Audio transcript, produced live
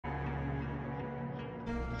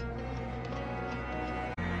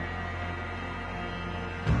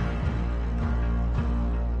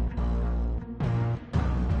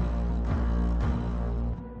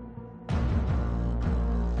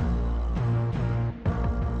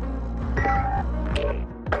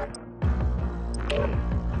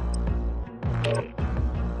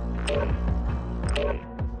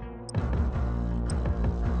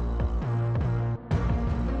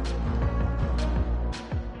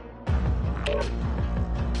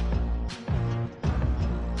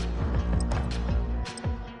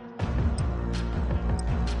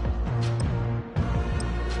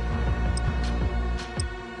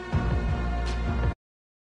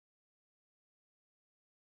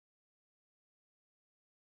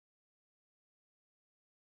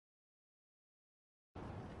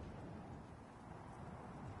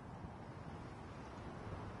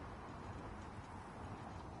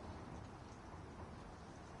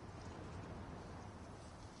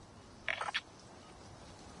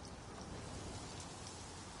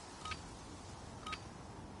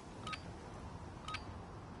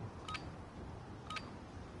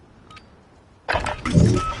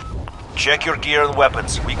Check your gear and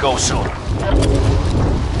weapons. We go soon.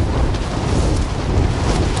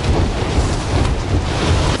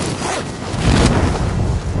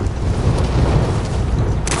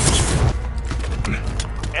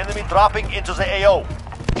 Enemy dropping into the AO.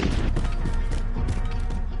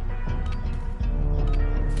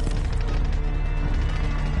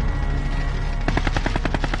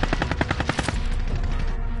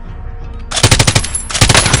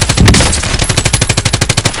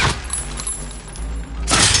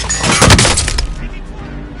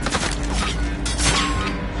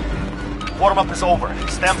 Warm-up is over.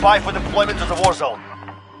 Stand by for deployment to the war zone.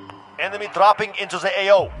 Enemy dropping into the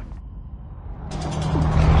AO.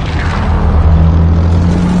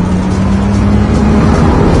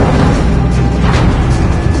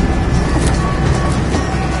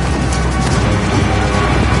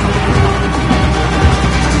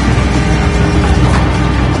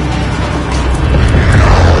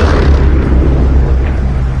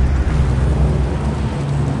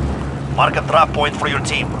 Mark a drop point for your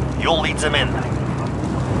team. You'll lead them in.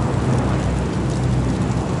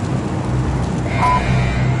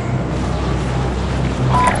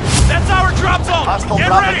 That's our drop zone! Hostile Get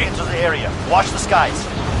dropping ready! into the area. Watch the skies.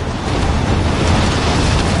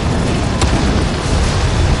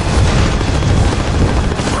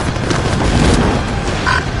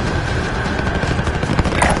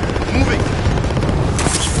 Moving.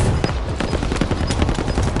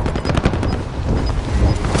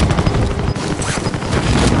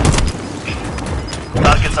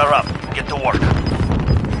 Targets are up. Get to work.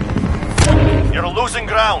 You're losing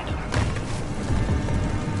ground.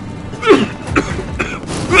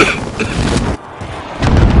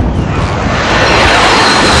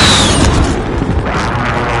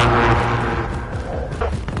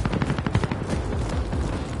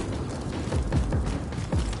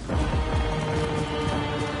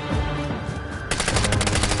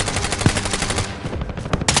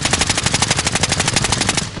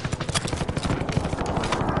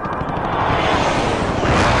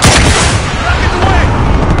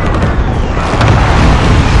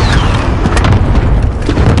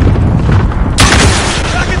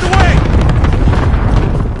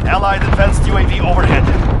 Allied advanced UAV overhead.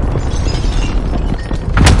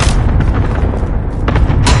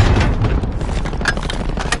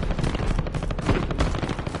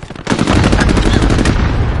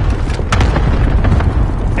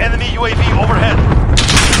 Enemy UAV overhead.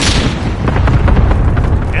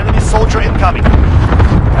 Enemy soldier incoming.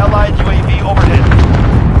 Allied UAV overhead.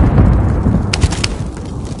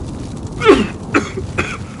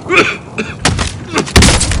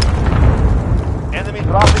 Enemy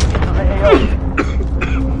dropping into the AO.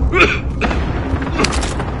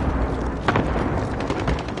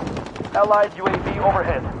 Allied UAV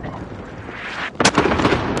overhead.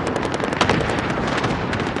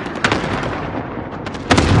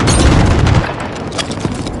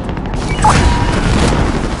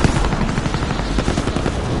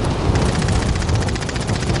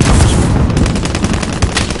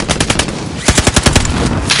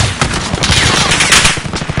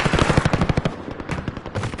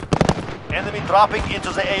 Enemy dropping into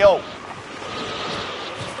the AO.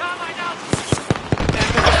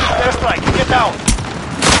 Enemy airstrike. Get down.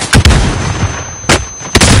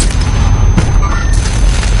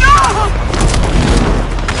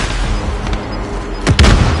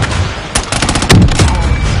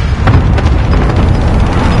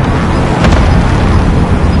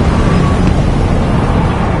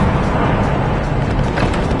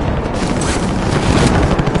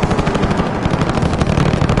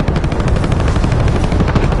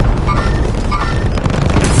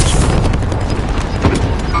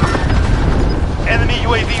 Enemy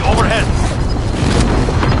UAV overhead.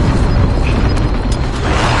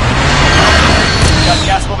 Got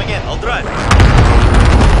gas moving in. I'll drive.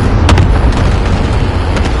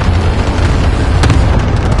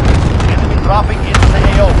 Enemy dropping into the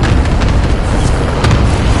AO.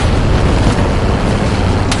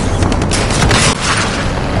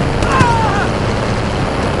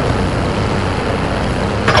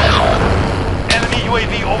 Enemy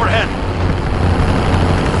UAV overhead.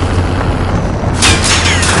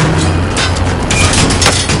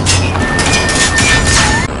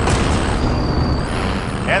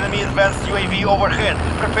 Enemy advanced UAV overhead.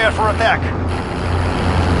 Prepare for attack.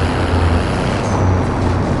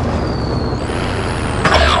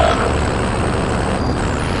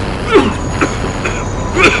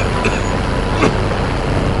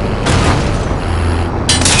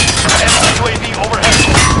 Enemy UAV overhead.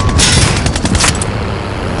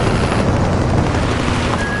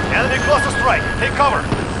 Enemy cluster strike. Take cover.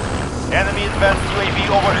 Enemy advanced UAV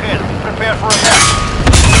overhead. Prepare Prepare for attack.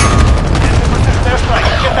 Enemy precision airstrike.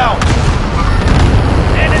 Get down.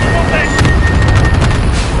 Enemy movement!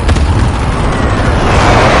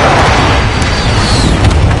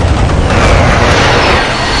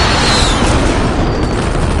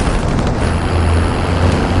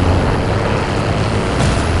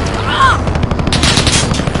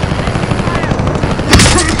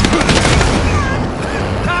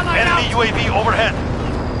 UAV overhead.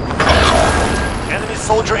 Enemy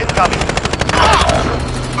soldier incoming.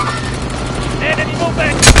 Enemy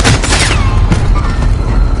movement!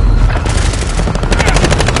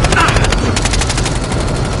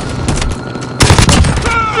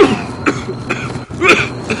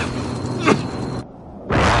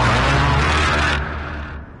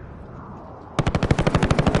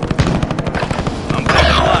 I'm back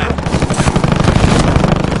in line.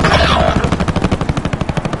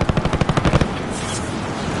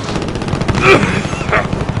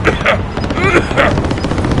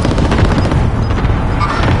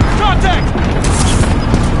 Contact!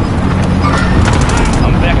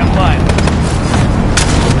 I'm back in line.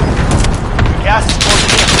 Gas is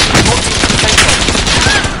closing in. Looking to the safe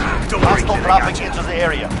zone. Hostile dropping into the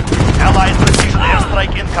area. Allied precision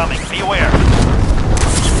airstrike incoming. Be aware.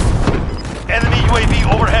 Enemy UAV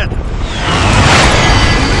overhead.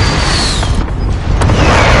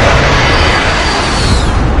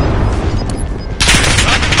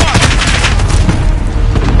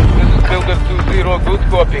 Builder 2-0, good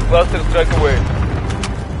copy. Cluster strike away.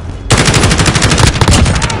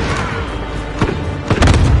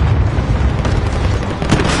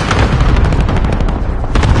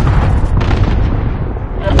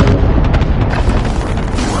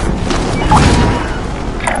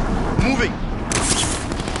 Moving.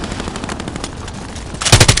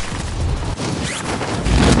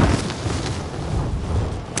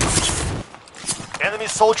 Enemy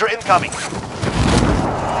soldier incoming.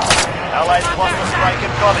 Allied cluster strike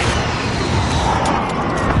incoming.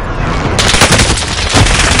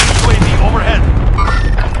 UAV overhead.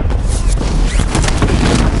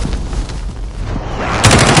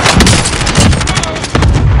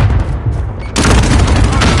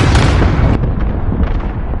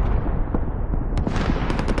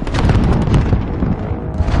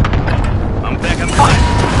 I'm back in line.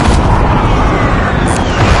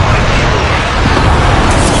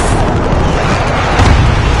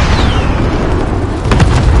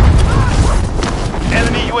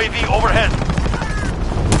 Enemy UAV overhead.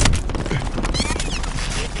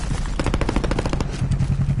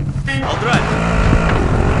 I'll drive.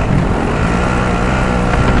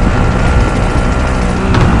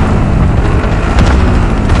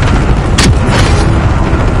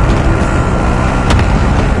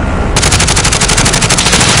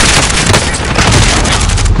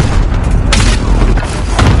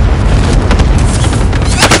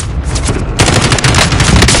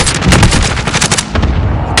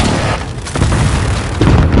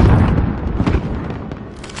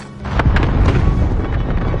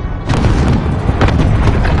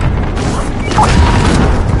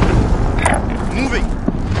 Moving.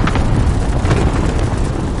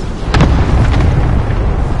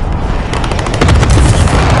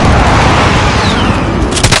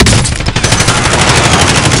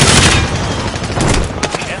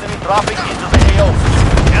 Enemy dropping into the AO.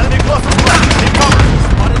 Enemy cluster strike. Take cover.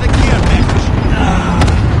 Spotted a gear package.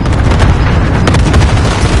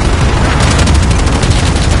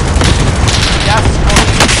 Gas is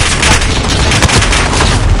closing.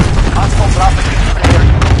 Hostile dropping into the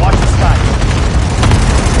area. Watch the sky.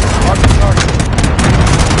 Target target.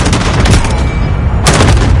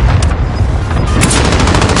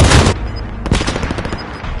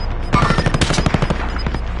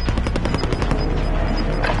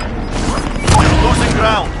 Losing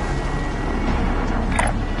ground.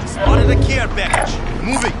 Spotted a care package.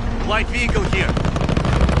 Moving. Light vehicle here.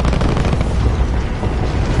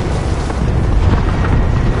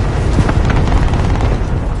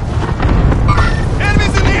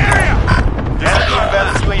 Enemies in the area! Enemy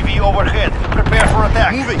advanced UAV overhead. Prepare for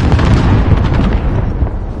attack. Moving.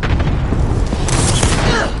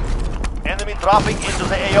 Enemy dropping into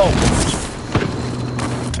the AO.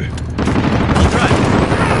 I'll drive.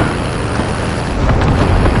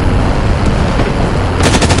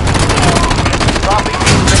 Dropping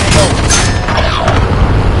into the AO.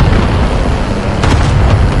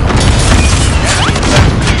 Enemy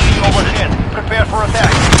advanced UAV overhead. Prepare for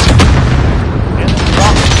attack. Enemy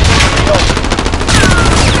dropping into the AO.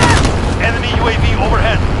 Enemy UAV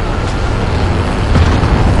overhead.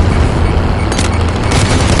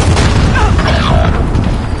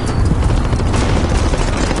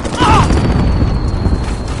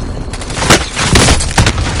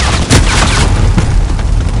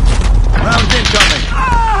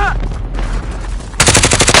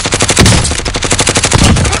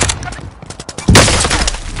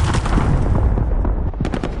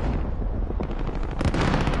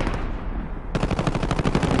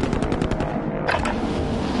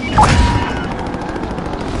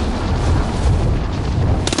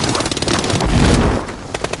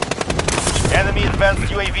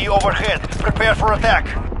 overhead. Prepare for attack.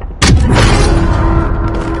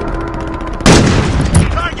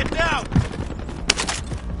 Target down!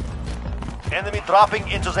 Enemy dropping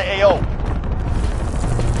into the AO.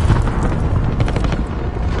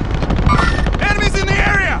 Enemies in the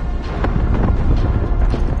area!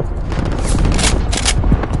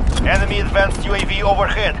 Enemy advanced UAV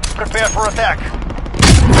overhead. Prepare for attack.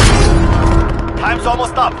 Time's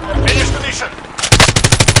almost up. Finish the mission.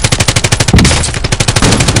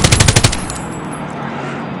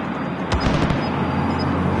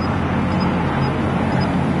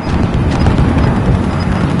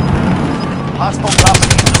 Hostile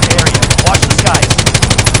dropping into the area. Watch the skies.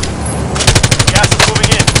 Gas is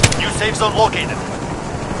moving in. New safe zone located.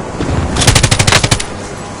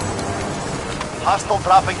 Hostile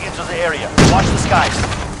dropping into the area. Watch the skies.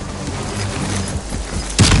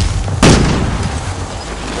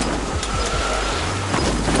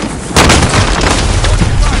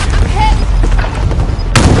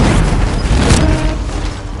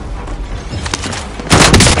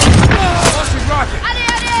 Launching rocket!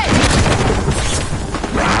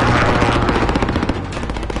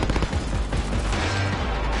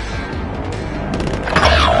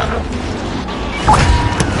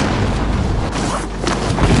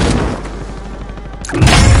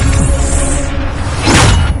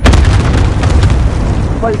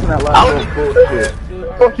 Placing that last little bullshit.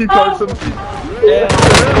 Fuck you, Carson.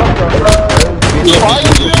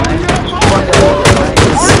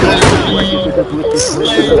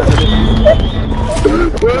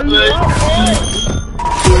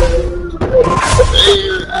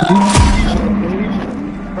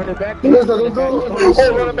 Run it back in.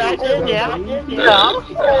 Run it back in, yeah.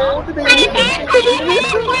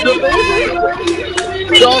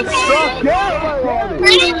 Don't suck, yeah.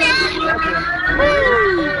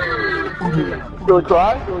 Gonna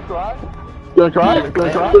try? Gonna try? Gonna try?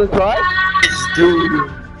 Gonna try? Gonna try?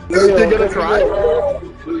 You gonna try?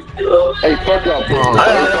 Hey, fuck up, bro.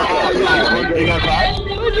 You gonna try?